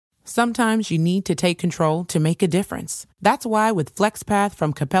Sometimes you need to take control to make a difference. That's why with FlexPath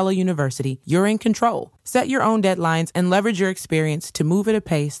from Capella University, you're in control. Set your own deadlines and leverage your experience to move at a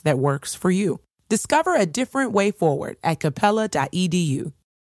pace that works for you. Discover a different way forward at capella.edu.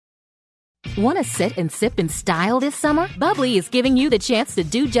 Want to sit and sip in style this summer? Bubbly is giving you the chance to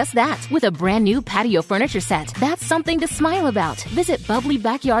do just that with a brand new patio furniture set. That's something to smile about. Visit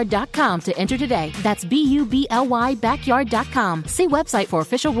bubblybackyard.com to enter today. That's BUBLY backyard.com. See website for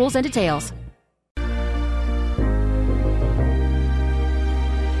official rules and details.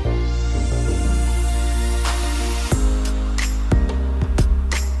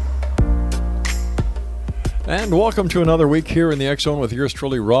 And welcome to another week here in the X Zone with yours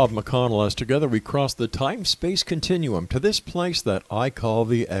truly, Rob McConnell, as together we cross the time-space continuum to this place that I call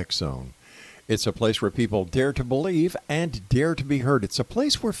the X Zone. It's a place where people dare to believe and dare to be heard. It's a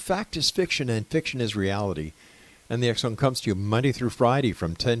place where fact is fiction and fiction is reality. And the X Zone comes to you Monday through Friday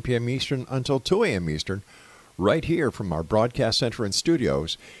from 10 p.m. Eastern until 2 a.m. Eastern, right here from our broadcast center and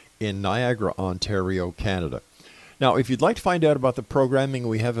studios in Niagara, Ontario, Canada. Now, if you'd like to find out about the programming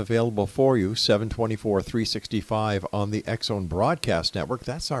we have available for you, 724-365 on the X Zone Broadcast Network,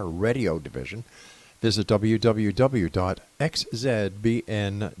 that's our radio division, visit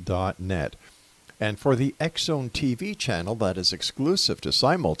www.xzbn.net. And for the X Zone TV channel that is exclusive to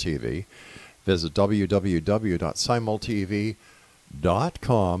SimulTV, visit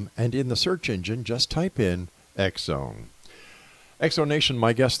www.simultv.com, and in the search engine, just type in X Zone. X Zone Nation,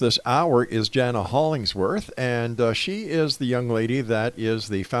 my guest this hour is JANA Hollingsworth, and she is the young lady that is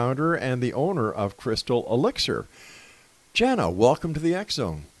the founder and the owner of Crystal Elixir. JANA, welcome to the X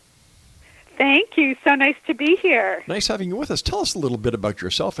Zone. Thank you. So nice to be here. Nice having you with us. Tell us a little bit about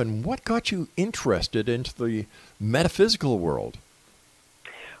yourself and what got you interested into the metaphysical world.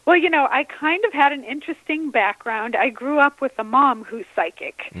 Well, you know, I kind of had an interesting background. I grew up with a mom who's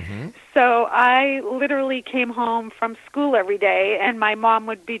psychic. Mm-hmm. So I literally came home from school every day, and my mom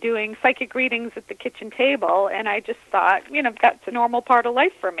would be doing psychic readings at the kitchen table, and I just thought, you know, that's a normal part of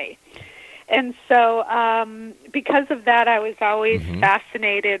life for me. And so because of that, I was always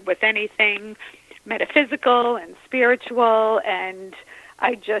fascinated with anything metaphysical and spiritual, and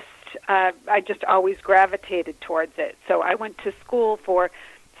I just always gravitated towards it. So I went to school for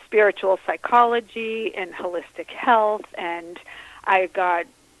spiritual psychology and holistic health, and I got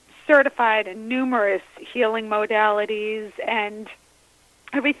certified in numerous healing modalities, and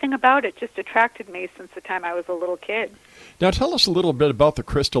everything about it just attracted me since the time I was a little kid. Now tell us a little bit about the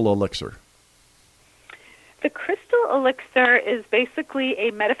Crystal Elixir. The Crystal Elixir is basically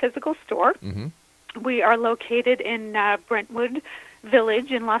a metaphysical store. Mm-hmm. We are located in Brentwood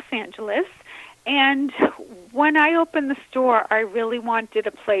Village in Los Angeles. And when I opened the store, I really wanted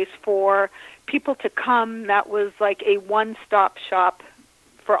a place for people to come that was like a one-stop shop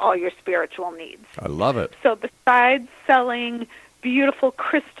for all your spiritual needs. I love it. So besides selling beautiful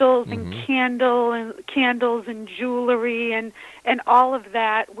crystals and candles and jewelry and all of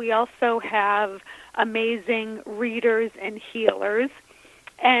that, we also have amazing readers and healers.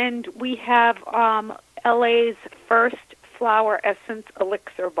 And we have LA's first flower essence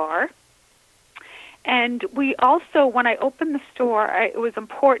elixir bar. And we also, when I opened the store, it was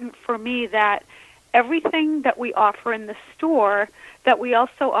important for me that everything that we offer in the store, that we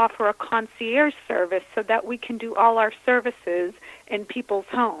also offer a concierge service so that we can do all our services in people's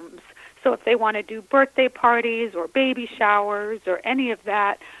homes. So if they want to do birthday parties or baby showers or any of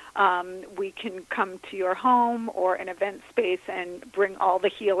that, we can come to your home or an event space and bring all the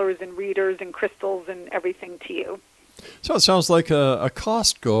healers and readers and crystals and everything to you. So it sounds like a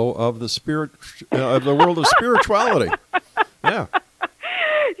Costco of the spirit of the world of spirituality. Yeah.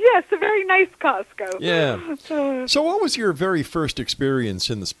 Yes, a very nice Costco. Yeah. So what was your very first experience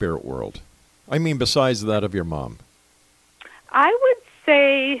in the spirit world? I mean, besides that of your mom. I would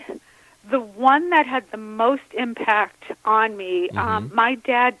say the one that had the most impact on me, my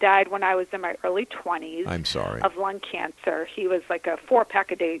dad died when I was in my early 20s. I'm sorry. Of lung cancer. He was like a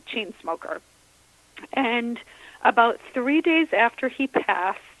 4-pack-a-day chain smoker. And about 3 days after he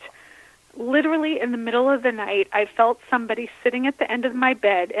passed, literally in the middle of the night, I felt somebody sitting at the end of my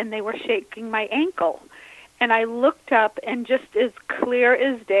bed, and they were shaking my ankle. And I looked up, and just as clear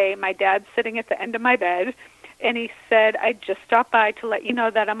as day, my dad's sitting at the end of my bed, and he said, I just stopped by to let you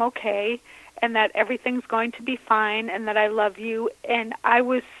know that I'm okay and that everything's going to be fine and that I love you. And I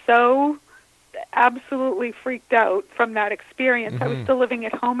was so absolutely freaked out from that experience. I was still living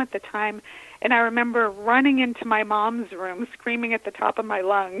at home at the time, and I remember running into my mom's room, screaming at the top of my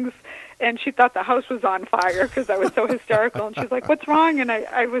lungs, and she thought the house was on fire because I was so hysterical. And she's like, "What's wrong?" And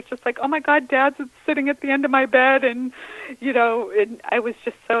I was just like, "Oh my God, Dad's sitting at the end of my bed," and and I was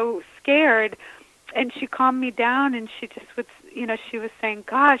just so scared. And she calmed me down, and she just was, she was saying,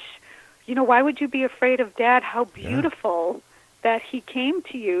 "Gosh, why would you be afraid of Dad? How beautiful that he came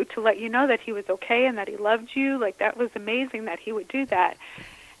to you to let you know that he was okay and that he loved you. Like, that was amazing that he would do that."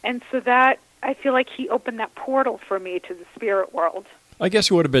 And so that, I feel like he opened that portal for me to the spirit world. I guess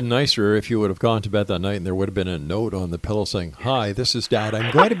it would have been nicer if you would have gone to bed that night and there would have been a note on the pillow saying, "Hi, this is Dad.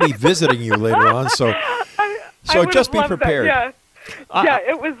 I'm going to be visiting you later on, so just be prepared." That, yeah,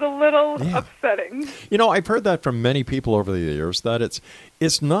 it was a little upsetting. I've heard that from many people over the years, that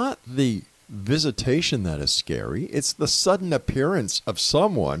it's not the visitation that is scary. It's the sudden appearance of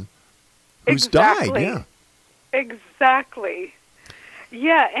someone who's died. Yeah. Exactly.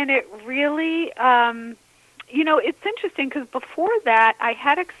 Yeah, and it really, it's interesting because before that, I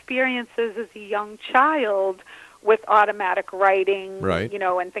had experiences as a young child with automatic writing, right,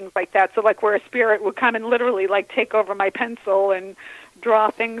 and things like that. So, like, where a spirit would come and literally, like, take over my pencil and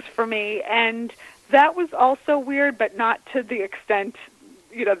draw things for me. And that was also weird, but not to the extent,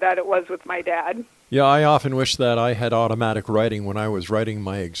 that it was with my dad. Yeah, I often wish that I had automatic writing when I was writing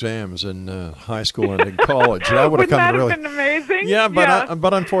my exams in high school and in college. That would have come Wouldn't that really have been amazing? Yeah,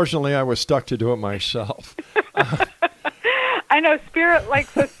 but unfortunately, I was stuck to do it myself. I know Spirit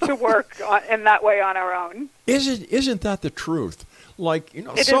likes us to work in that way on our own. Isn't that the truth? Like,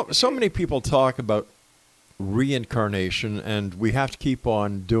 so many people talk about reincarnation, and we have to keep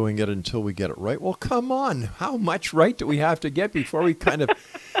on doing it until we get it right. Well, come on. How much right do we have to get before we kind of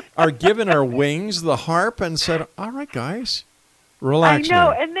are given our wings, the harp, and said, "All right, guys, relax." I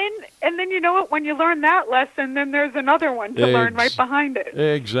know, now. and then you know what? When you learn that lesson, then there's another one to learn right behind it.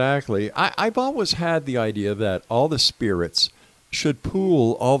 Exactly. I've always had the idea that all the spirits should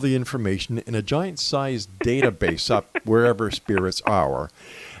pool all the information in a giant-sized database up wherever spirits are.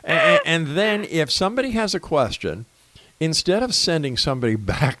 And then if somebody has a question, instead of sending somebody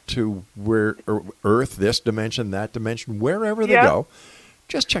back to where Earth, this dimension, that dimension, wherever they go,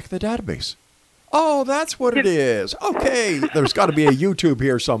 just check the database. Oh, that's what it is. Okay, there's got to be a YouTube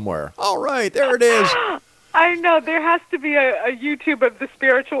here somewhere. All right, there it is. I know. There has to be a YouTube of the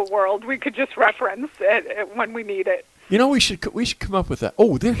spiritual world we could just reference it when we need it. We should come up with that.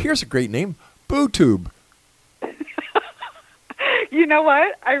 Oh, here's a great name, BooTube. You know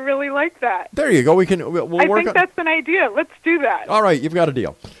what? I really like that. There you go. We'll work. I think that's an idea. Let's do that. All right, you've got a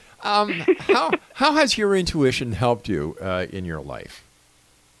deal. How has your intuition helped you in your life?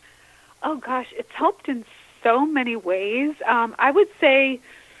 Oh gosh, it's helped in so many ways. I would say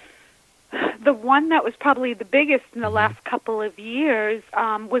the one that was probably the biggest in the last couple of years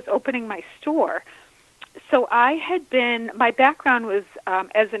was opening my store. So my background was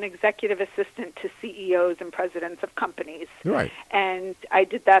as an executive assistant to CEOs and presidents of companies. Right. And I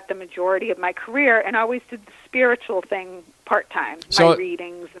did that the majority of my career, and I always did the spiritual thing part-time, my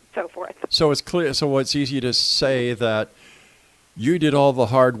readings and so forth. So it's clear. So it's easy to say that you did all the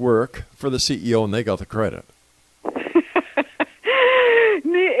hard work for the CEO and they got the credit.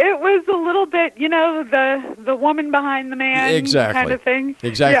 It was a little bit, the woman behind the man kind of thing.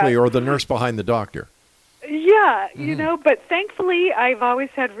 Exactly, or the nurse behind the doctor. Yeah, but thankfully I've always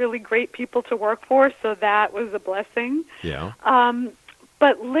had really great people to work for, so that was a blessing. Yeah.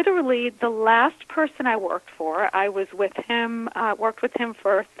 But literally the last person I worked for, I was with him, worked with him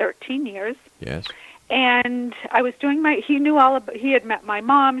for 13 years. Yes. And I was doing he had met my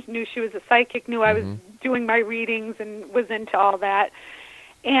mom, knew she was a psychic, knew I was doing my readings and was into all that.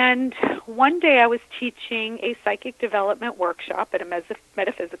 And one day I was teaching a psychic development workshop at a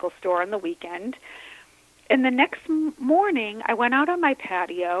metaphysical store on the weekend. And the next morning, I went out on my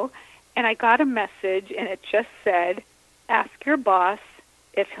patio, and I got a message, and it just said, "Ask your boss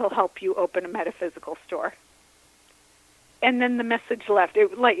if he'll help you open a metaphysical store." And then the message left.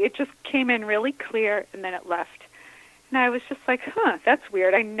 It just came in really clear, and then it left. And I was just like, that's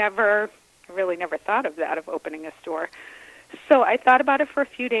weird. I really never thought of that, of opening a store. So I thought about it for a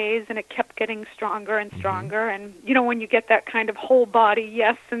few days, and it kept getting stronger and stronger. And, when you get that kind of whole body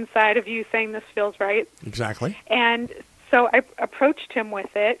yes inside of you saying this feels right. Exactly. And so I approached him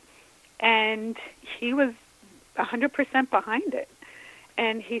with it, and he was 100% behind it.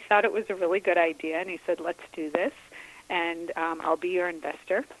 And he thought it was a really good idea, and he said, "Let's do this, and I'll be your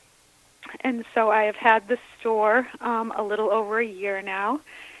investor." And so I have had the store a little over a year now,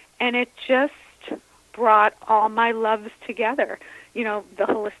 and it just brought all my loves together. the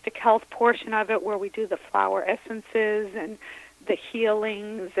holistic health portion of it, where we do the flower essences and the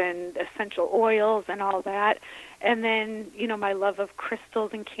healings and essential oils and all that. And then, my love of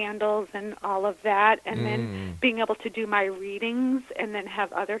crystals and candles and all of that. And then being able to do my readings and then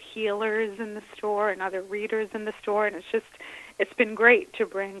have other healers in the store and other readers in the store. And it's been great to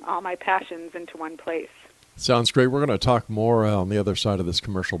bring all my passions into one place. Sounds great. We're going to talk more on the other side of this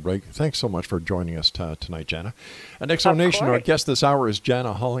commercial break. Thanks so much for joining us tonight, Jana. And Exonation, our guest this hour is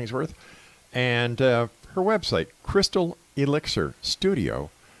Jana Hollingsworth. And her website,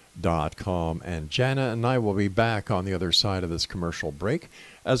 crystalelixirstudio.com. And Jana and I will be back on the other side of this commercial break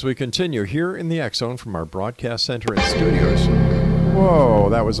as we continue here in the X Zone from our broadcast center and studios. Whoa,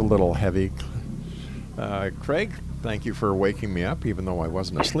 that was a little heavy. Craig, thank you for waking me up, even though I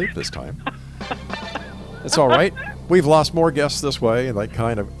wasn't asleep this time. It's all right. We've lost more guests this way, like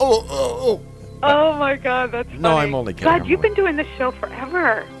kind of, Oh, my God, that's funny. No, I'm only kidding. God, you've been doing this show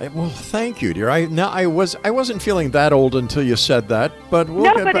forever. Well, thank you, dear. I wasn't feeling that old until you said that, but we'll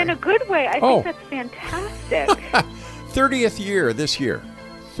get back. In a good way. I think that's fantastic. 30th year this year.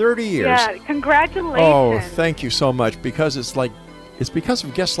 30 years. Yeah, congratulations. Oh, thank you so much, because it's because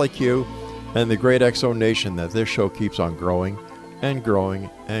of guests like you and the great X-Zone Nation that this show keeps on growing and growing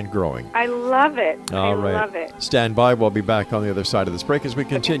and growing. I love it. All right. I love it. Stand by. We'll be back on the other side of this break as we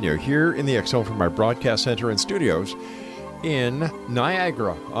continue here in the X-Zone from our broadcast center and studios in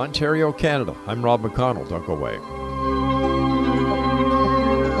Niagara, Ontario, Canada. I'm Rob McConnell. Don't go away.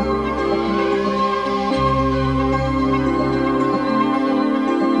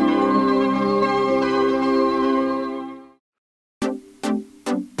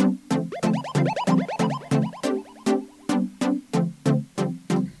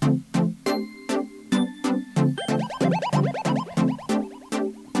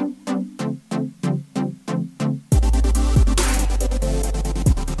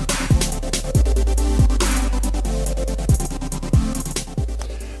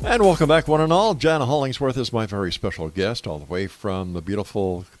 And welcome back, one and all. Jana Hollingsworth is my very special guest, all the way from the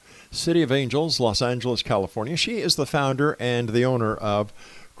beautiful City of Angels, Los Angeles, California. She is the founder and the owner of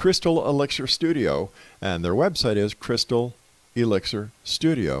Crystal Elixir Studio, and their website is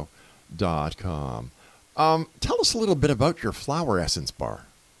crystalelixirstudio.com. Tell us a little bit about your flower essence bar.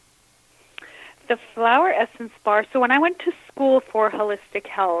 The flower essence bar. So when I went to school for holistic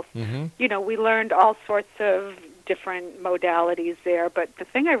health, we learned all sorts of different modalities there, but the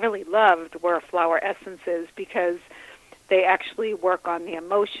thing I really loved were flower essences, because they actually work on the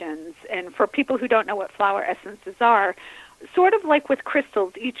emotions. And for people who don't know what flower essences are, sort of like with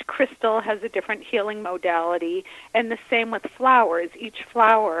crystals, each crystal has a different healing modality, and the same with flowers. Each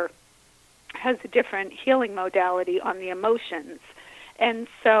flower has a different healing modality on the emotions. And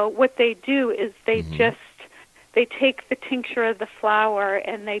so what they do is they take the tincture of the flower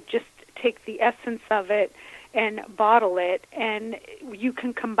and they just take the essence of it and bottle it, and you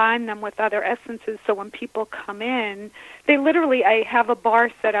can combine them with other essences. So when people come in, I have a bar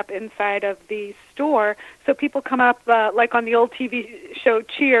set up inside of the store, so people come up, like on the old TV show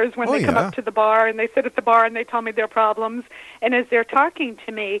Cheers, when they come up to the bar and they sit at the bar and they tell me their problems, and as they're talking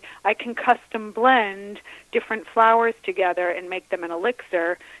to me, I can custom blend different flowers together and make them an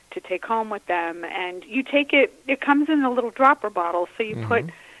elixir to take home with them. And you take it comes in a little dropper bottle, so you put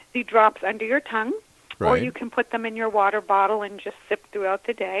the drops under your tongue, or you can put them in your water bottle and just sip throughout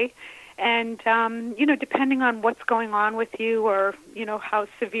the day. And, depending on what's going on with you, or, how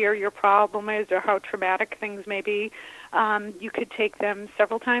severe your problem is, or how traumatic things may be, you could take them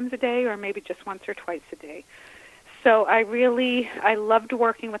several times a day, or maybe just once or twice a day. So I loved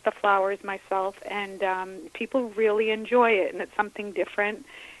working with the flowers myself, and people really enjoy it, and it's something different,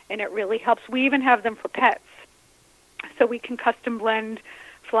 and it really helps. We even have them for pets. So we can custom blend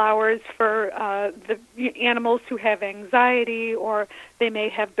flowers for the animals who have anxiety, or they may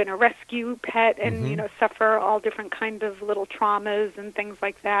have been a rescue pet and suffer all different kinds of little traumas and things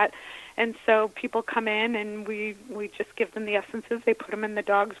like that. And so people come in and we just give them the essences. They put them in the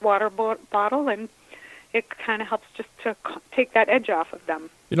dog's water bottle, and it kind of helps just to take that edge off of them.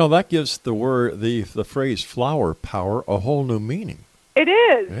 That gives the phrase flower power a whole new meaning. It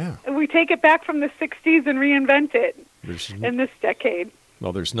is. Yeah. We take it back from the 60s and reinvent it in this decade.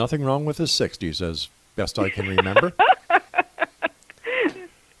 Well, there's nothing wrong with the 60s, as best I can remember.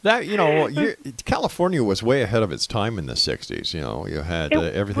 California was way ahead of its time in the 60s. You had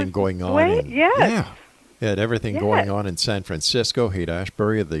everything going on. You had everything going on in San Francisco,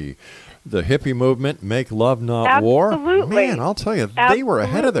 Haight-Ashbury, the hippie movement, make love, not war. Man, I'll tell you, they were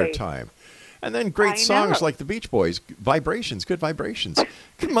ahead of their time. And then great songs like the Beach Boys, Vibrations, Good Vibrations.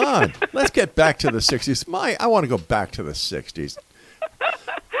 Come on, let's get back to the 60s. I want to go back to the 60s.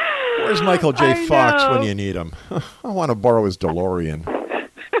 Where's Michael J. Fox when you need him? I want to borrow his DeLorean.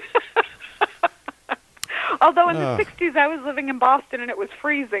 Although in the 60s I was living in Boston and it was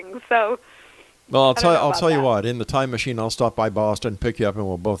freezing, so... Well, I'll tell you what. In the time machine, I'll stop by Boston, pick you up, and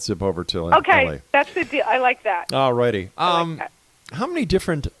we'll both zip over to LA. Okay, that's the deal. I like that. All righty. I like that. How many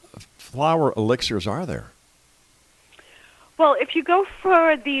different flower elixirs are there? Well, if you go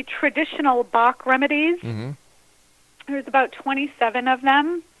for the traditional Bach remedies, there's about 27 of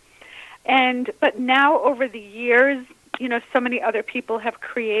them. But now over the years, so many other people have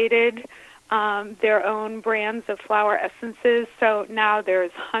created their own brands of flower essences. So now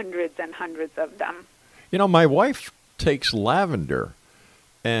there's hundreds and hundreds of them. My wife takes lavender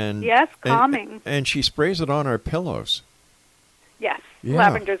and calming. And she sprays it on our pillows. Yes. Yeah.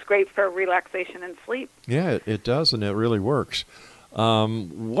 Lavender's great for relaxation and sleep. Yeah, it does, and it really works.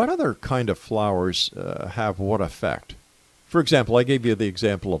 What other kind of flowers have what effect? For example, I gave you the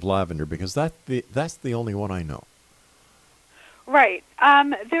example of lavender because that's the only one I know. Right.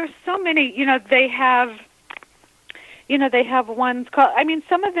 There's so many. They have ones called.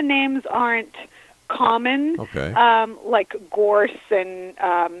 Some of the names aren't common. Okay. Like gorse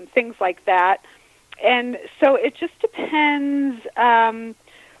and things like that. And so it just depends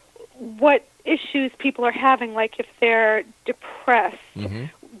what issues people are having. Like if they're depressed,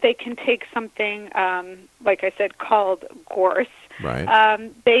 they can take something, like I said, called gorse.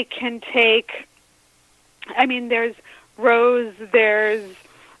 Right. They can take, there's rose, there's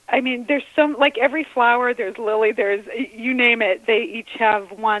some, like every flower, there's lily, there's, you name it, they each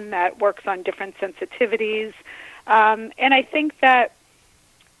have one that works on different sensitivities. And I think that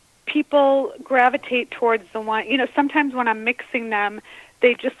people gravitate towards the one, sometimes when I'm mixing them,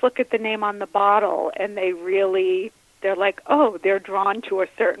 they just look at the name on the bottle and they're like, oh, they're drawn to a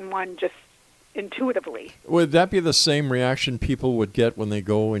certain one just intuitively. Would that be the same reaction people would get when they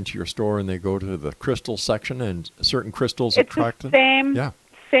go into your store and they go to the crystal section and certain crystals attract them? It's the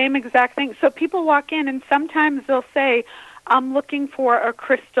same exact thing. So people walk in and sometimes they'll say, I'm looking for a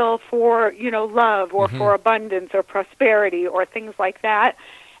crystal for, love or for abundance or prosperity or things like that.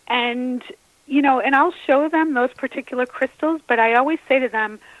 And, and I'll show them those particular crystals, but I always say to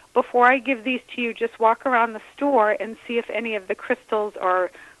them, before I give these to you, just walk around the store and see if any of the crystals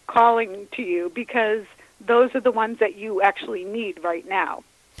are calling to you, because those are the ones that you actually need right now.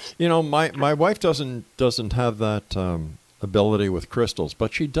 My wife doesn't have that ability with crystals,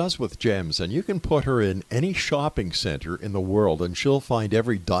 but she does with gems, and you can put her in any shopping center in the world, and she'll find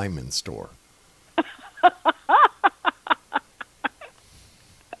every diamond store.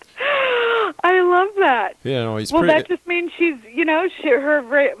 I love that. That just means she's,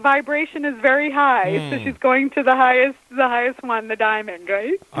 her vibration is very high, so she's going to the highest one, the diamond,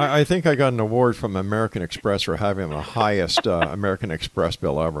 right? I think I got an award from American Express for having the highest American Express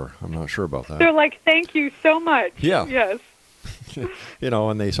bill ever. I'm not sure about that. They're like, thank you so much. Yeah. Yes.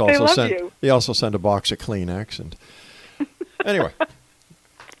 And they also send a box of Kleenex, and anyway.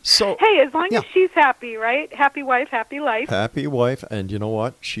 So, hey, as long as she's happy, right? Happy wife, happy life. Happy wife, and you know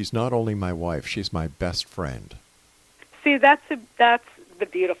what? She's not only my wife; she's my best friend. See, that's the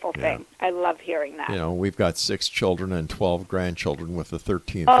beautiful thing. I love hearing that. We've got 6 children and 12 grandchildren, with the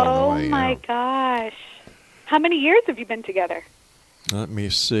 13th on the way. Oh my gosh! How many years have you been together? Let me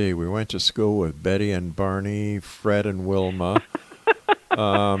see. We went to school with Betty and Barney, Fred and Wilma.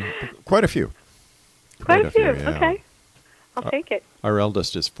 Quite a few. Quite a few. Yeah. Okay, I'll take it. Our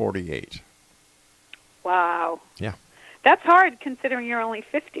eldest is 48. Wow. Yeah. That's hard considering you're only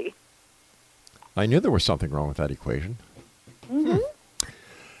 50. I knew there was something wrong with that equation.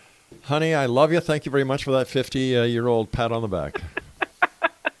 Honey, I love you. Thank you very much for that 50-year-old pat on the back.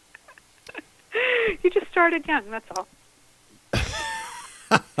 You just started young, that's all.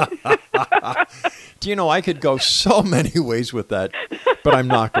 Do you know, I could go so many ways with that, but I'm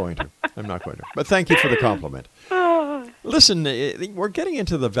not going to. But thank you for the compliment. Listen, we're getting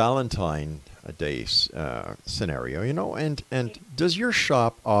into the Valentine Day scenario, and does your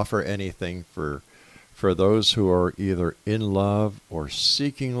shop offer anything for those who are either in love or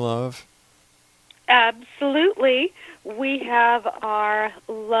seeking love? Absolutely. We have our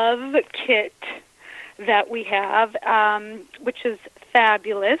love kit that we have, which is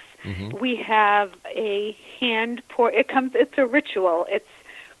fabulous. We have a hand pour. It's a ritual. It's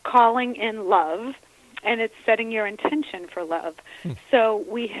calling in love, and it's setting your intention for love. So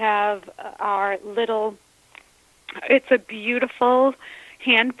we have our it's a beautiful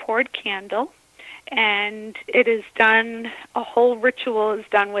hand-poured candle, and it is done, a whole ritual is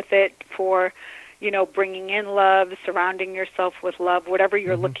done with it for, bringing in love, surrounding yourself with love, whatever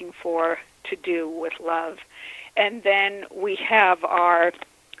you're looking for to do with love. And then we have our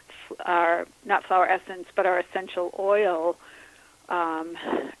our, not flower essence, but our essential oil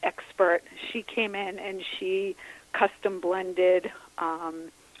expert, she came in and she custom blended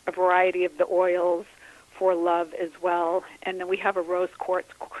a variety of the oils for love as well. And then we have a rose quartz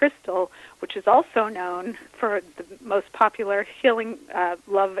crystal, which is also known for the most popular healing,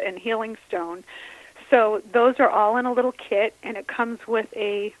 love and healing stone. So those are all in a little kit, and it comes with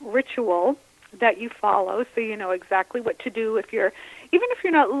a ritual that you follow, so you know exactly what to do even if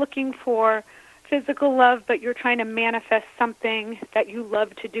you're not looking for physical love, but you're trying to manifest something that you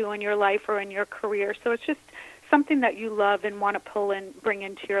love to do in your life or in your career. So it's just something that you love and want to pull and bring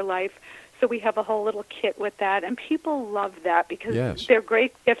into your life. So we have a whole little kit with that, and people love that because they're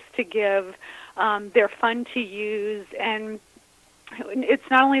great gifts to give. They're fun to use, and it's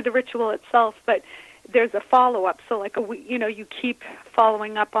not only the ritual itself, but there's a follow-up. So like you keep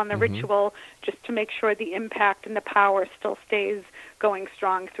following up on the ritual just to make sure the impact and the power still stays going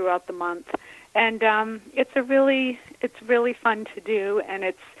strong throughout the month. And it's really fun to do.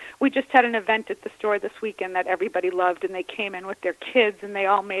 And we just had an event at the store this weekend that everybody loved, and they came in with their kids, and they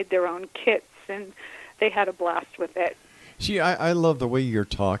all made their own kits, and they had a blast with it. See, I love the way you're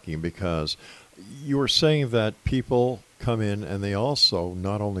talking, because you were saying that people come in and they also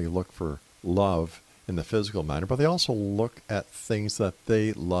not only look for love in the physical manner, but they also look at things that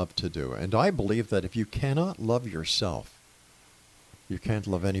they love to do. And I believe that if you cannot love yourself, you can't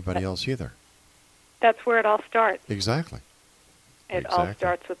love anybody else either. That's where it all starts. Exactly. It all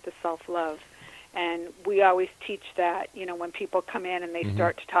starts with the self-love. And we always teach that, when people come in and they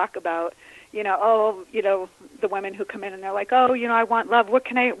start to talk about, the women who come in and they're like, I want love.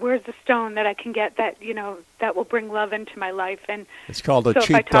 Where's the stone that I can get that, that will bring love into my life? And it's called a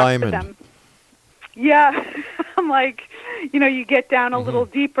cheap diamond. Them, yeah. I'm like, you get down a little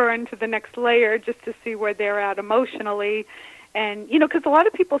deeper into the next layer just to see where they're at emotionally. And, because a lot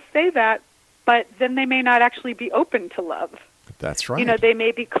of people say that, but then they may not actually be open to love. That's right. They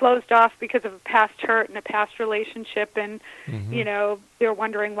may be closed off because of a past hurt and a past relationship, and, they're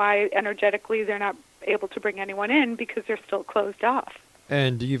wondering why energetically they're not able to bring anyone in because they're still closed off.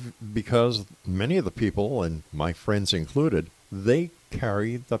 And because many of the people, and my friends included, they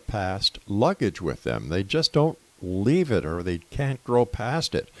carry the past luggage with them. They just don't leave it, or they can't grow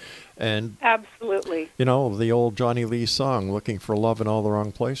past it. And absolutely, the old Johnny Lee song, "Looking for Love in All the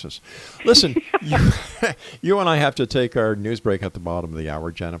Wrong Places." Listen, you and I have to take our news break at the bottom of the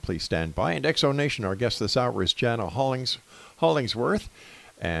hour. Jana, please stand by. And Exo Nation, our guest this hour is Jana Hollingsworth,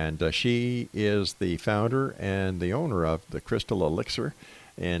 and she is the founder and the owner of the Crystal Elixir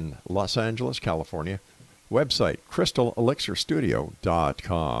in Los Angeles, California. Website,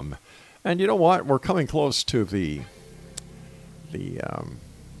 crystalelixirstudio.com. And you know what? We're coming close to the day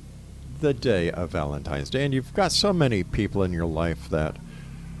of Valentine's Day, and you've got so many people in your life that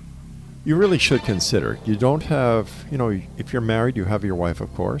you really should consider. You don't have, if you're married, you have your wife,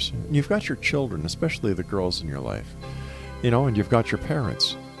 of course. And you've got your children, especially the girls in your life, and you've got your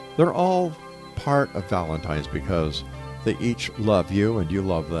parents. They're all part of Valentine's because they each love you and you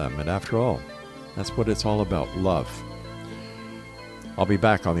love them. And after all, that's what it's all about, love. I'll be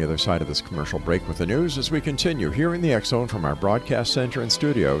back on the other side of this commercial break with the news as we continue here in the X-Zone from our broadcast center and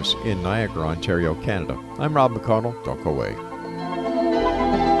studios in Niagara, Ontario, Canada. I'm Rob McConnell. Don't go away.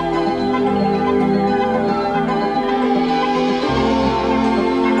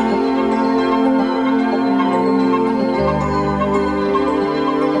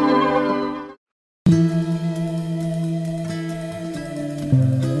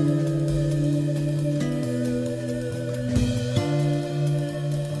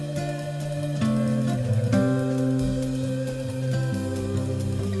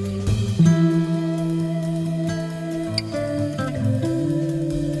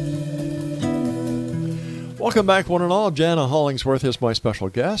 Welcome back, one and all. Jana Hollingsworth is my special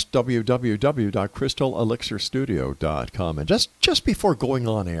guest, www.crystalelixirstudio.com. And just before going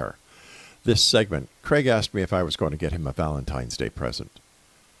on air, this segment, Craig asked me if I was going to get him a Valentine's Day present.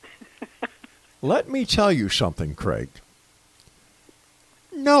 Let me tell you something, Craig.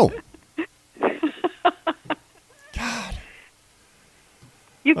 No. God.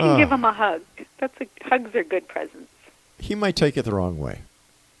 You can give him a hug. Hugs are good presents. He might take it the wrong way.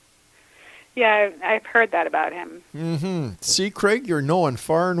 Yeah, I've heard that about him. Mm-hmm. See, Craig, you're knowing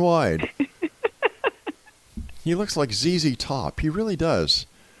far and wide. He looks like ZZ Top. He really does.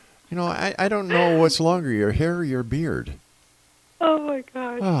 I don't know what's longer, your hair or your beard. Oh, my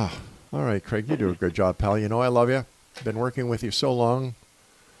God. Oh, all right, Craig, you do a good job, pal. I love you. Been working with you so long.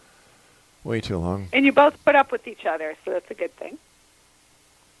 Way too long. And you both put up with each other, so that's a good thing.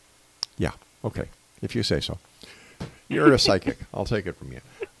 Yeah, okay, if you say so. You're a psychic. I'll take it from you.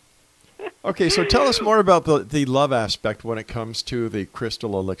 Okay, so tell us more about the love aspect when it comes to the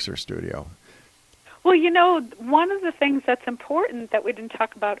Crystal Elixir Studio. Well, one of the things that's important that we didn't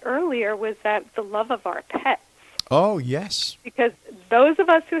talk about earlier was that the love of our pets. Oh, yes. Because those of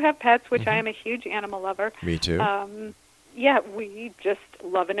us who have pets, which I am a huge animal lover. Me too. We just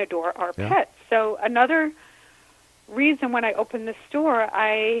love and adore our pets. So another reason when I opened the store,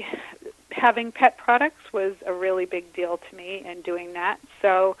 having pet products was a really big deal to me and doing that.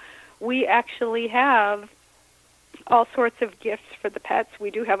 So we actually have all sorts of gifts for the pets.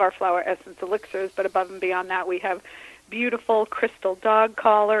 We do have our flower essence elixirs, but above and beyond that, we have beautiful crystal dog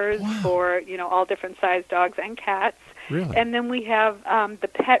collars for, all different size dogs and cats. Really? And then we have the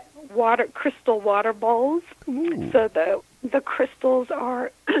pet crystal water bowls. Ooh. So the crystals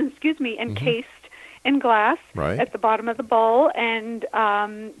are, encased in glass at the bottom of the bowl, and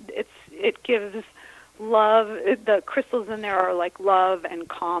it gives love. The crystals in there are like love and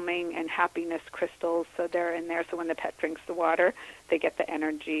calming and happiness crystals, so they're in there. So when the pet drinks the water, they get the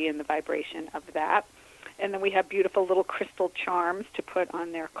energy and the vibration of that. And then we have beautiful little crystal charms to put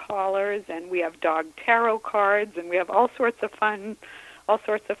on their collars, and we have dog tarot cards, and we have all sorts of fun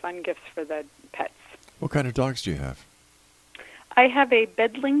gifts for the pets. What kind of dogs do you have? I have a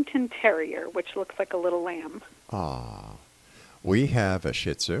Bedlington Terrier, which looks like a little lamb. Ah, we have a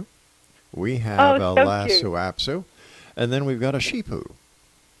Shih Tzu. We have a Lhasa Apso, and then we've got a Sheepoo.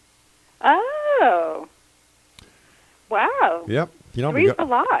 Oh, wow! Yep. Three's a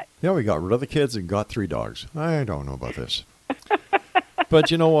lot. Yeah, we got rid of the kids and got 3 dogs. I don't know about this.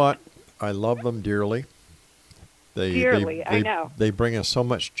 But you know what? I love them dearly. I know. They bring us so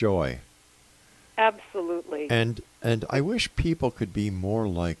much joy. Absolutely. And I wish people could be more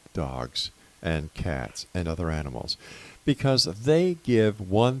like dogs and cats and other animals, because they give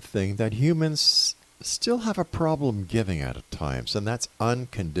one thing that humans still have a problem giving at times, and that's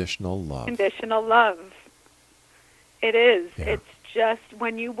unconditional love. Unconditional love. It is. Yeah. It's just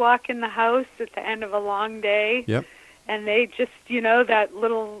when you walk in the house at the end of a long day, and they just, that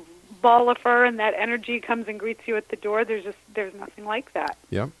little ball of fur and that energy comes and greets you at the door, there's nothing like that.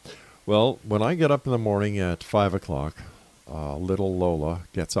 Yep. Well, when I get up in the morning at 5 o'clock, little Lola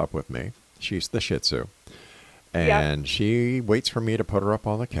gets up with me. She's the Shih Tzu. And she waits for me to put her up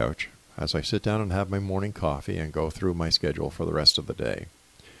on the couch as I sit down and have my morning coffee and go through my schedule for the rest of the day.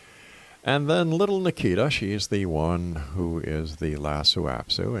 And then little Nikita, she's the one who is the Lhasa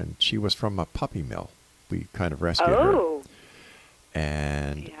Apso, and she was from a puppy mill. We kind of rescued her.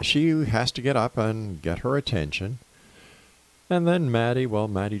 And she has to get up and get her attention. And then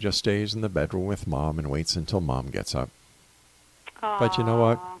Maddie just stays in the bedroom with Mom and waits until Mom gets up. Aww. But you know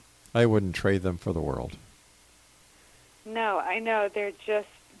what? I wouldn't trade them for the world. No, I know.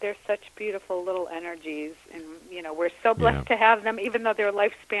 They're such beautiful little energies, and we're so blessed to have them, even though their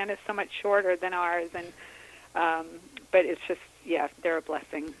lifespan is so much shorter than ours. And but it's just they're a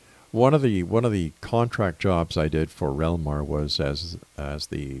blessing. One of the contract jobs I did for Relmar was as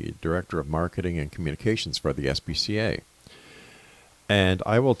the director of marketing and communications for the SPCA, and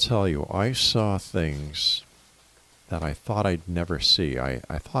I will tell you, I saw things that I thought I'd never see. I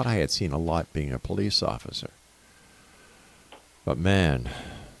thought I had seen a lot being a police officer. But man,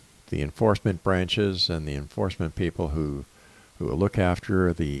 the enforcement branches and the enforcement people who look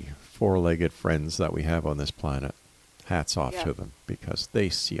after the 4-legged friends that we have on this planet, hats off to them, because they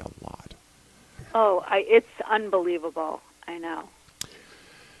see a lot. Oh, it's unbelievable. I know.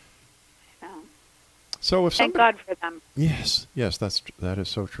 So if thank God for them. Yes, that is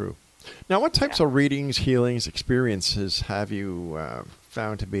so true. Now, what types of readings, healings, experiences have you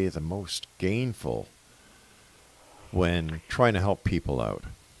found to be the most gainful when trying to help people out?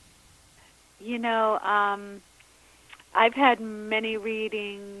 I've had many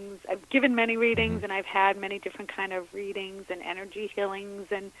readings. I've given many readings, and I've had many different kind of readings and energy healings.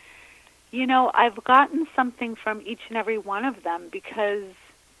 And, I've gotten something from each and every one of them, because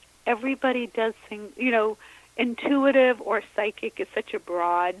everybody does things, intuitive or psychic is such a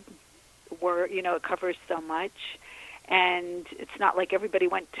broad word, it covers so much. And it's not like everybody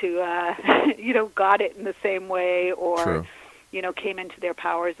went to, got it in the same way, or, True. Came into their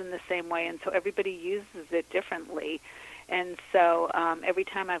powers in the same way. And so everybody uses it differently. And so every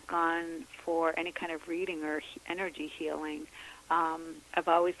time I've gone for any kind of reading or energy healing, I've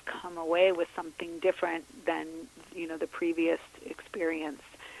always come away with something different than, the previous experience.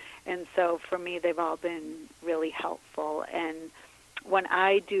 And so for me, they've all been really helpful. And when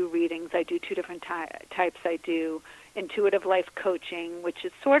I do readings, I do 2 different types. I do intuitive life coaching, which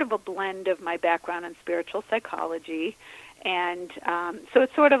is sort of a blend of my background in spiritual psychology. And so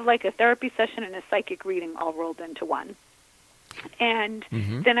it's sort of like a therapy session and a psychic reading all rolled into one. And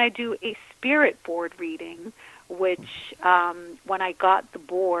then I do a spirit board reading, which when I got the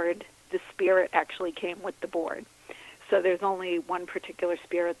board, the spirit actually came with the board. So there's only one particular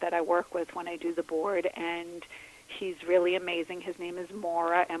spirit that I work with when I do the board, and he's really amazing. His name is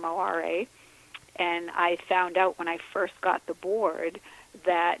Mora, M-O-R-A. And I found out when I first got the board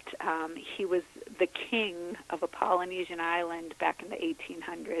that he was the king of a Polynesian island back in the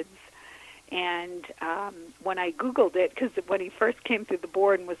 1800s. And when I Googled it, because when he first came through the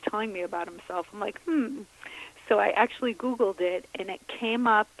board and was telling me about himself, I'm like, So I actually Googled it, and it came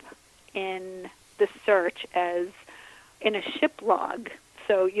up in the search as in a ship log.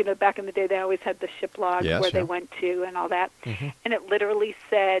 So, back in the day, they always had the ship log they went to and all that. And it literally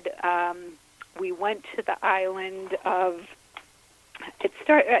said, we went to the island of,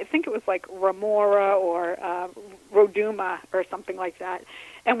 I think it was like Ramora or Roduma or something like that.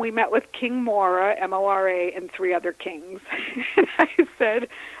 And we met with King Mora, M-O-R-A, and 3 other kings. And I said,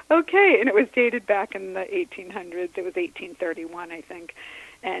 okay. And it was dated back in the 1800s. It was 1831, I think.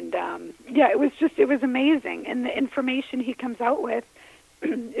 And, it was amazing. And the information he comes out with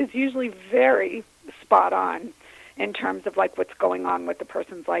is usually very spot on in terms of like what's going on with the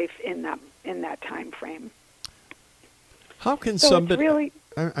person's life in that time frame. How can so somebody... Really,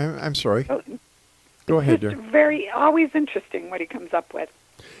 I'm sorry. Go ahead, dear. It's always interesting what he comes up with.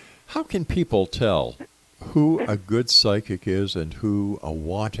 How can people tell who a good psychic is and who a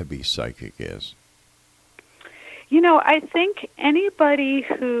want-to-be psychic is? I think anybody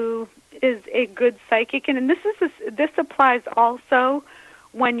who is a good psychic, and this applies also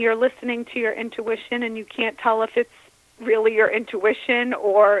when you're listening to your intuition and you can't tell if it's really your intuition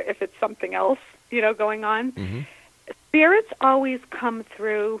or if it's something else, going on. Spirits always come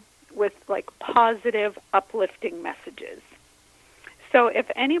through with like positive, uplifting messages. So if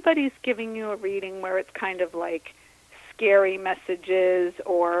anybody's giving you a reading where it's kind of like scary messages,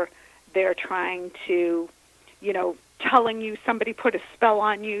 or they're trying to, telling you somebody put a spell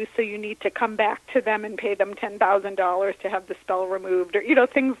on you, so you need to come back to them and pay them $10,000 to have the spell removed, or,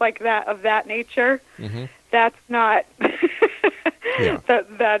 things like that, of that nature, that's not,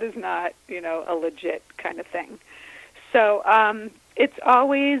 that is not, a legit kind of thing. So it's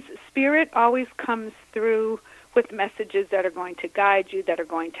always, spirit always comes through with messages that are going to guide you, that are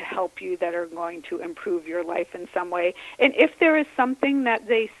going to help you, that are going to improve your life in some way. And if there is something that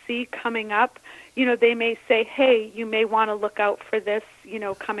they see coming up, they may say, hey, you may want to look out for this,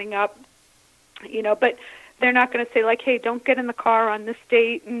 coming up, but they're not going to say like, hey, don't get in the car on this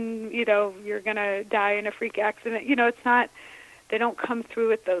date and, you're going to die in a freak accident. It's not, they don't come through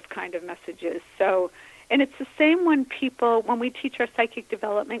with those kind of messages. So, and it's the same when we teach our psychic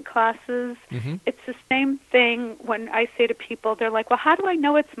development classes, it's the same thing when I say to people, they're like, well, how do I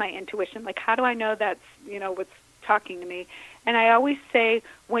know it's my intuition? Like, how do I know that's, what's talking to me? And I always say,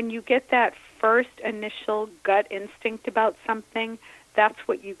 when you get that first initial gut instinct about something, that's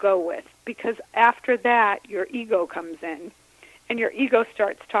what you go with. Because after that, your ego comes in, and your ego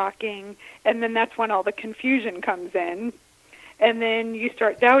starts talking, and then that's when all the confusion comes in. And then you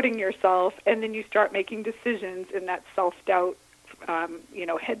start doubting yourself, and then you start making decisions in that self-doubt,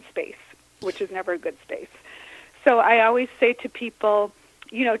 headspace, which is never a good space. So I always say to people,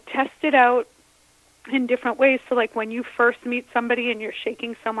 test it out in different ways. So like when you first meet somebody and you're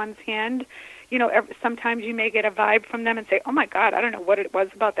shaking someone's hand, sometimes you may get a vibe from them and say, oh my God, I don't know what it was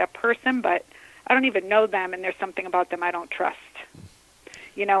about that person, but I don't even know them, and there's something about them I don't trust.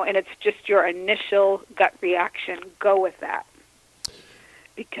 And it's just your initial gut reaction. Go with that.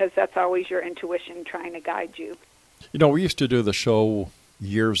 Because that's always your intuition trying to guide you. We used to do the show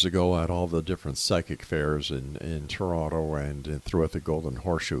years ago at all the different psychic fairs in Toronto and throughout the Golden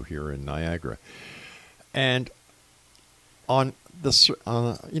Horseshoe here in Niagara. And on this,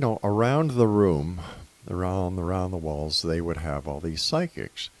 around the room, around the walls, they would have all these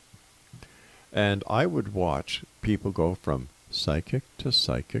psychics. And I would watch people go from psychic to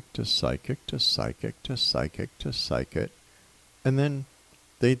psychic to psychic to psychic to psychic to psychic, and then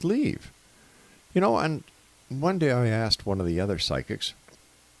they'd leave. And one day I asked one of the other psychics,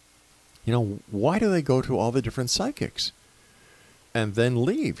 why do they go to all the different psychics and then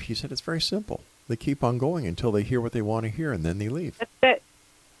leave? He said, it's very simple. They keep on going until they hear what they want to hear, and then they leave. That's it.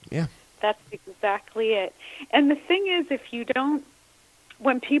 Yeah. That's exactly it. And the thing is,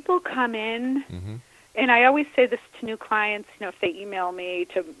 when people come in, and I always say this to new clients, if they email me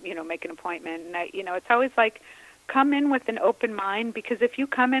to, make an appointment, and it's always like, come in with an open mind, because if you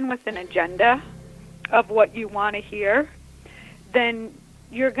come in with an agenda of what you want to hear, then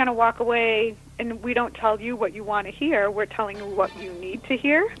you're going to walk away, and we don't tell you what you want to hear. We're telling you what you need to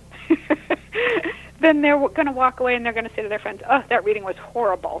hear. then they're going to walk away and they're going to say to their friends, "Oh, that reading was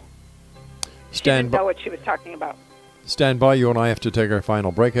horrible." She didn't know what she was talking about. Stand by. You and I have to take our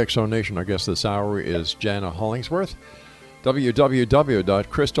final break. Exo Nation, our guest this hour is JANA Hollingsworth.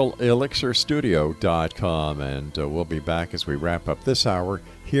 www.crystalelixirstudio.com, and we'll be back as we wrap up this hour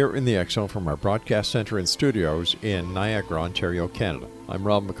here in the X-Zone from our broadcast center and studios in Niagara, Ontario, Canada. I'm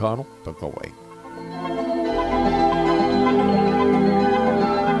Rob McConnell. Don't go away.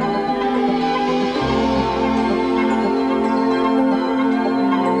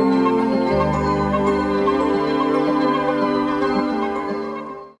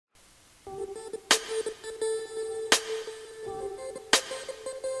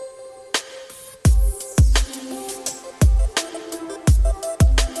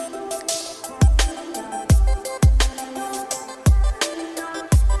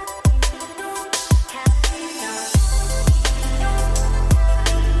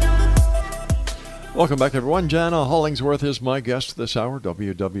 Welcome back, everyone. JANA Hollingsworth is my guest this hour,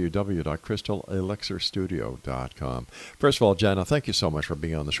 www.crystalelixirstudio.com. First of all, JANA, thank you so much for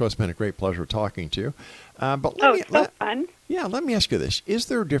being on the show. It's been a great pleasure talking to you. It's so fun. Yeah, let me ask you this. Is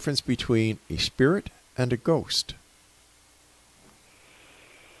there a difference between a spirit and a ghost?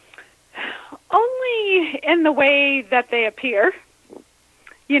 Only in the way that they appear.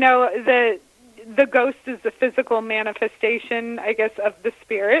 You know, the ghost is the physical manifestation, I guess, of the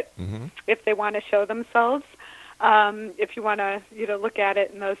spirit, if they want to show themselves, if you want to, look at it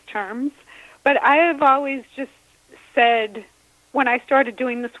in those terms. But I have always just said, when I started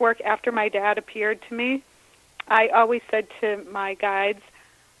doing this work after my dad appeared to me, I always said to my guides,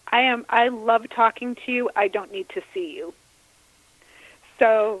 I love talking to you. I don't need to see you.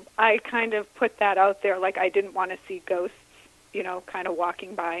 So I kind of put that out there, like I didn't want to see ghosts, kind of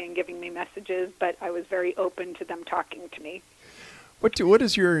walking by and giving me messages, but I was very open to them talking to me. What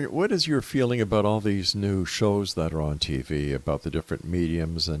is your feeling about all these new shows that are on TV, about the different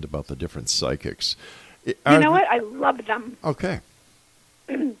mediums and about the different psychics? You know what? I love them. Okay.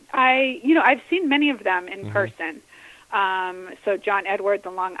 I've seen many of them in person. So John Edward,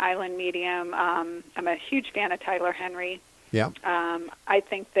 the Long Island medium. I'm a huge fan of Tyler Henry. Yeah. I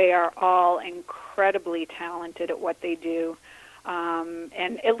think they are all incredibly talented at what they do.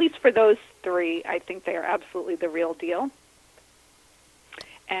 And at least for those three, I think they are absolutely the real deal.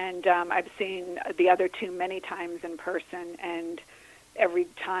 And I've seen the other two many times in person, and every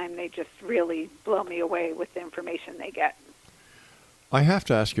time they just really blow me away with the information they get. I have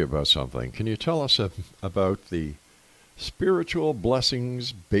to ask you about something. Can you tell us about the Spiritual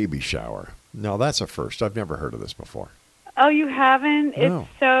Blessings Baby Shower? Now, that's a first. I've never heard of this before. Oh, you haven't? No.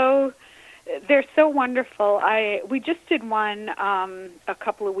 They're so wonderful. We just did one a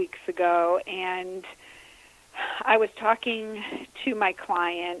couple of weeks ago, and I was talking to my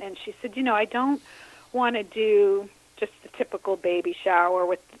client, and she said, I don't want to do just the typical baby shower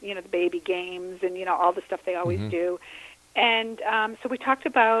with, the baby games and, all the stuff they always do. And so we talked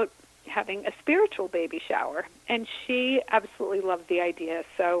about having a spiritual baby shower, and she absolutely loved the idea.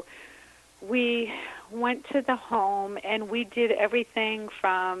 So we went to the home, and we did everything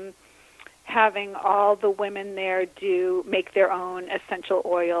from having all the women there make their own essential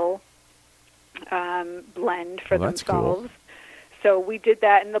oil blend for that's themselves. Cool. So we did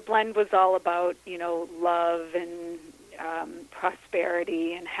that, and the blend was all about, love and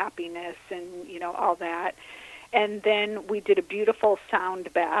prosperity and happiness and, all that. And then we did a beautiful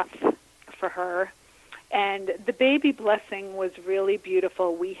sound bath for her. And the baby blessing was really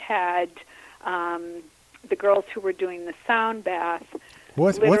beautiful. We had the girls who were doing the sound bath.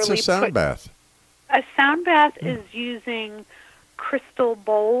 What's a sound bath? A sound bath is using crystal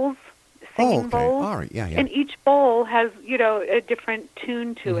bowls, singing bowls. All right. Yeah. And each bowl has, a different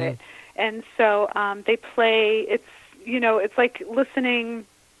tune to it. And so they play, it's like listening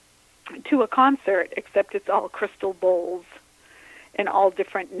to a concert, except it's all crystal bowls and all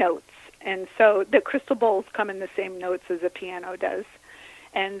different notes. And so the crystal bowls come in the same notes as a piano does.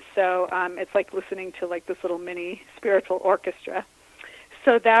 And so it's like listening to like this little mini spiritual orchestra.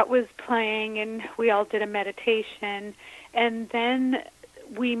 So that was playing, and we all did a meditation. And then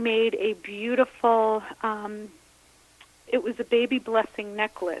we made a beautiful, it was a baby blessing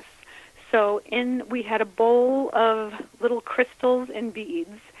necklace. So we had a bowl of little crystals and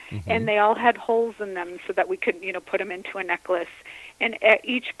beads, and they all had holes in them so that we could, put them into a necklace. And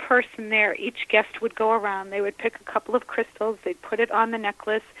each person there, each guest would go around. They would pick a couple of crystals. They'd put it on the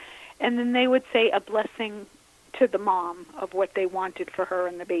necklace, and then they would say a blessing to the mom of what they wanted for her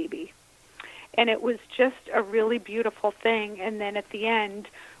and the baby. And it was just a really beautiful thing. And then at the end,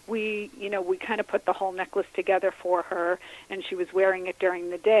 we kind of put the whole necklace together for her, and she was wearing it during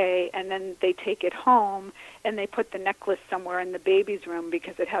the day, and then they take it home and they put the necklace somewhere in the baby's room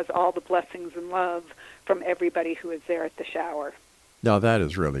because it has all the blessings and love from everybody who was there at the shower. Now that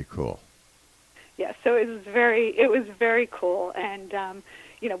is really cool. Yeah, so it was very cool, and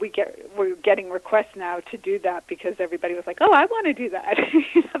we're getting requests now to do that because everybody was like, "Oh, I want to do that.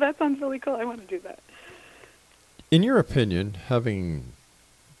 That sounds really cool. I want to do that." In your opinion, having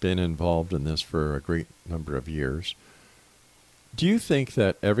been involved in this for a great number of years, do you think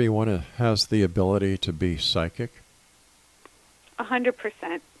that everyone has the ability to be psychic?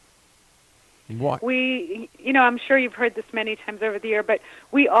 100%. Why? I'm sure you've heard this many times over the year, but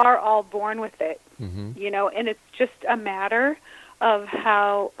we are all born with it, Mm-hmm. And it's just a matter of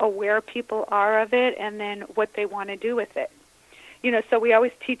how aware people are of it and then what they want to do with it. So we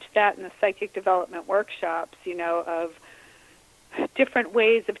always teach that in the psychic development workshops, of different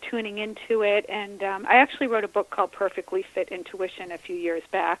ways of tuning into it. And I actually wrote a book called Perfectly Fit Intuition a few years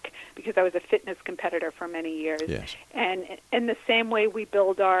back because I was a fitness competitor for many years. Yes. And in the same way we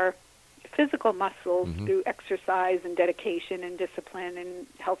build our physical muscles Mm-hmm. through exercise and dedication and discipline and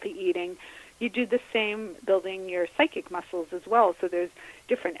healthy eating, you do the same building your psychic muscles as well. So there's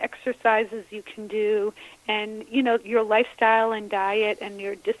different exercises you can do, and your lifestyle and diet and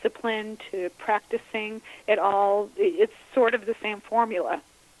your discipline to practicing it all, it's sort of the same formula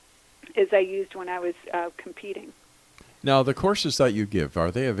as I used when I was competing. Now, the courses that you give,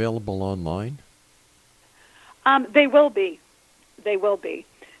 are they available online? They will be.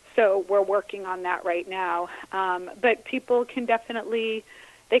 So we're working on that right now. But people can definitely,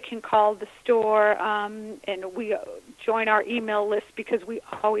 they can call the store, and we join our email list because we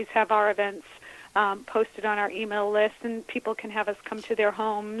always have our events posted on our email list, and people can have us come to their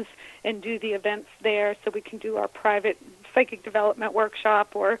homes and do the events there, so we can do our private psychic development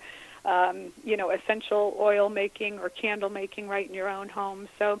workshop or, essential oil making or candle making right in your own home.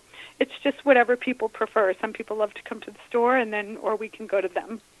 So it's just whatever people prefer. Some people love to come to the store, or we can go to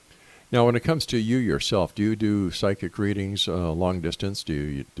them. Now, when it comes to you yourself, do you do psychic readings long distance? Do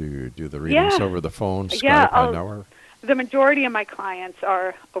you do the readings over the phone, Skype, I know? The majority of my clients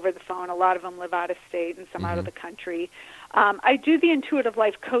are over the phone. A lot of them live out of state and some out of the country. I do the intuitive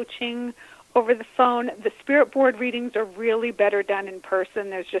life coaching over the phone. The spirit board readings are really better done in person.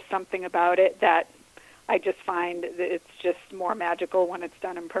 There's just something about it that I just find that it's just more magical when it's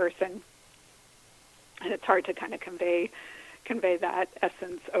done in person. And it's hard to kind of convey that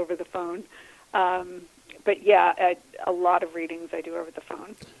essence over the phone. But yeah, a lot of readings I do over the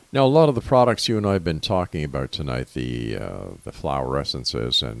phone. Now, a lot of the products you and I have been talking about tonight, the flower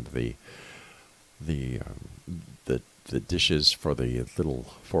essences and the dishes for the little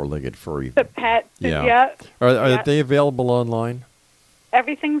four-legged furry. The pet, yeah. Are they available online?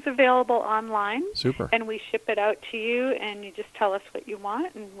 Everything's available online. Super. And we ship it out to you, and you just tell us what you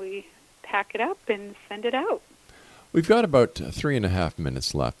want, and we pack it up and send it out. We've got about 3.5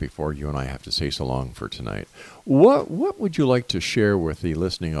 minutes left before you and I have to say so long for tonight. What would you like to share with the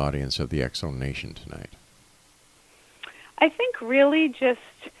listening audience of the X Zone Nation tonight? I think really just,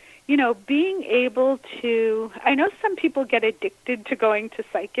 being able to, I know some people get addicted to going to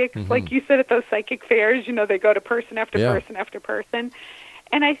psychics. Like you said at those psychic fairs, they go to person after person after person.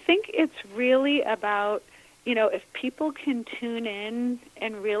 And I think it's really about, if people can tune in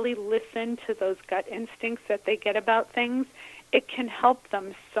and really listen to those gut instincts that they get about things, it can help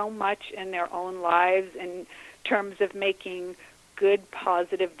them so much in their own lives in terms of making good,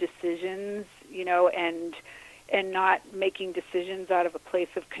 positive decisions, and not making decisions out of a place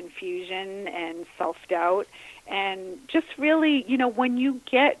of confusion and self-doubt. And just really, when you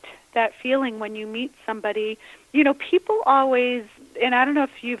get that feeling when you meet somebody, people always, and I don't know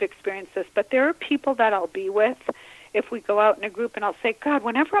if you've experienced this, but there are people that I'll be with if we go out in a group, and I'll say, God,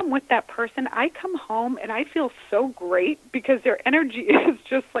 whenever I'm with that person, I come home and I feel so great because their energy is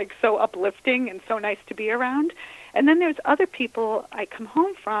just like so uplifting and so nice to be around. And then there's other people I come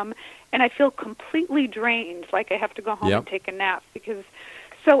home from and I feel completely drained, like I have to go home and take a nap because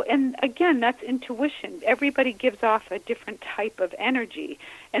and again, that's intuition. Everybody gives off a different type of energy.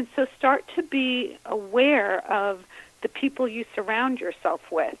 And so start to be aware of the people you surround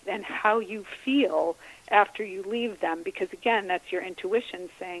yourself with and how you feel after you leave them, because again, that's your intuition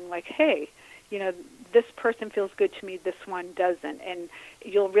saying like, hey, this person feels good to me, this one doesn't. And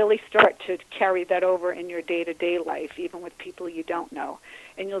you'll really start to carry that over in your day-to-day life, even with people you don't know.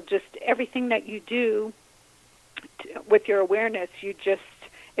 And you'll just, everything that you do with your awareness, it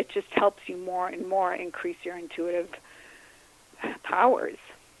just helps you more and more increase your intuitive powers.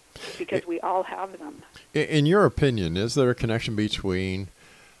 because we all have them. In your opinion, is there a connection between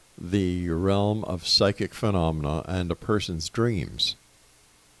the realm of psychic phenomena and a person's dreams?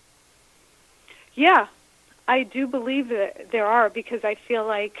 Yeah, I do believe that there are, because I feel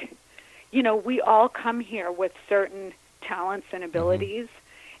like, we all come here with certain talents and abilities.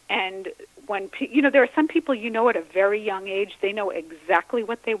 And when, there are some people, at a very young age, they know exactly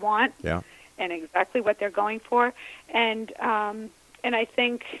what they want and exactly what they're going for. And I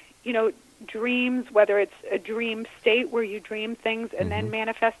think, dreams, whether it's a dream state where you dream things and then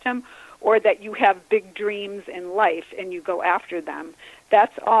manifest them, or that you have big dreams in life and you go after them,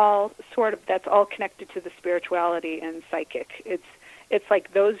 that's all connected to the spirituality and psychic. It's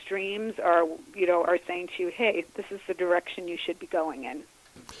like those dreams are saying to you, hey, this is the direction you should be going in.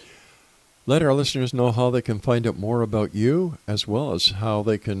 Let our listeners know how they can find out more about you, as well as how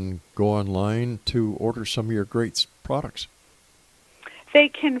they can go online to order some of your great products. They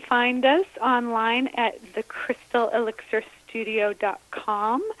can find us online at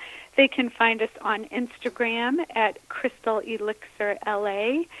thecrystalelixirstudio.com. They can find us on Instagram at Crystal Elixir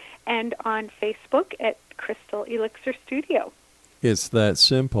LA and on Facebook at Crystal Elixir Studio. It's that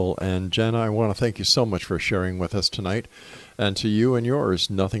simple. And Jana, I want to thank you so much for sharing with us tonight. And to you and yours,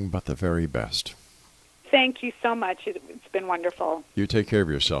 nothing but the very best. Thank you so much. It's been wonderful. You take care of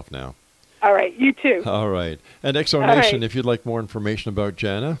yourself now. All right, you too. All right. And Exonation, if you'd like more information about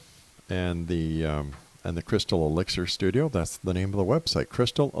Jana and the Crystal Elixir Studio, that's the name of the website,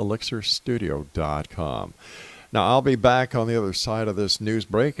 crystalelixirstudio.com. Now, I'll be back on the other side of this news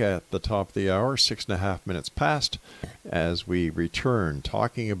break at the top of the hour, 6.5 minutes past, as we return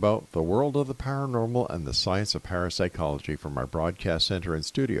talking about the world of the paranormal and the science of parapsychology from our broadcast center and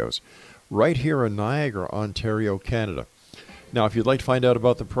studios right here in Niagara, Ontario, Canada. Now, if you'd like to find out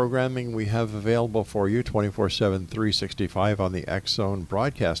about the programming we have available for you 24/7, 365 on the X-Zone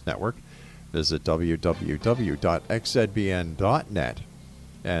Broadcast Network, visit www.xzbn.net.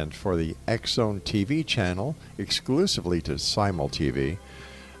 And for the X-Zone TV channel, exclusively to SimulTV,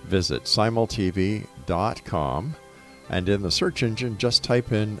 visit simultv.com, and in the search engine, just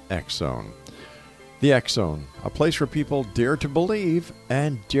type in X-Zone. The X-Zone, a place where people dare to believe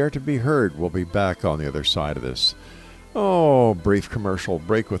and dare to be heard. We'll be back on the other side of this. Oh, brief commercial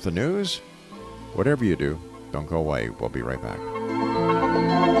break with the news. Whatever you do, don't go away. We'll be right back.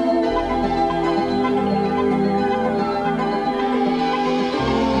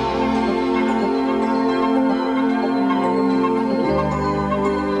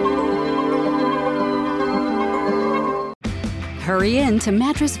 Hurry in to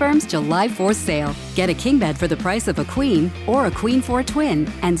Mattress Firm's July 4th sale. Get a king bed for the price of a queen or a queen for a twin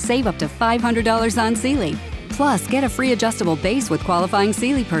and save up to $500 on Sealy. Plus, get a free adjustable base with qualifying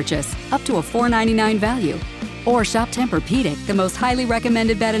Sealy purchase, up to a $499 value. Or shop Tempur-Pedic, the most highly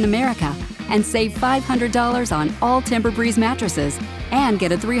recommended bed in America, and save $500 on all Tempur-Breeze mattresses, and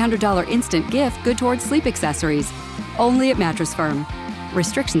get a $300 instant gift good towards sleep accessories. Only at Mattress Firm.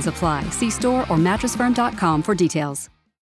 Restrictions apply. See store or mattressfirm.com for details.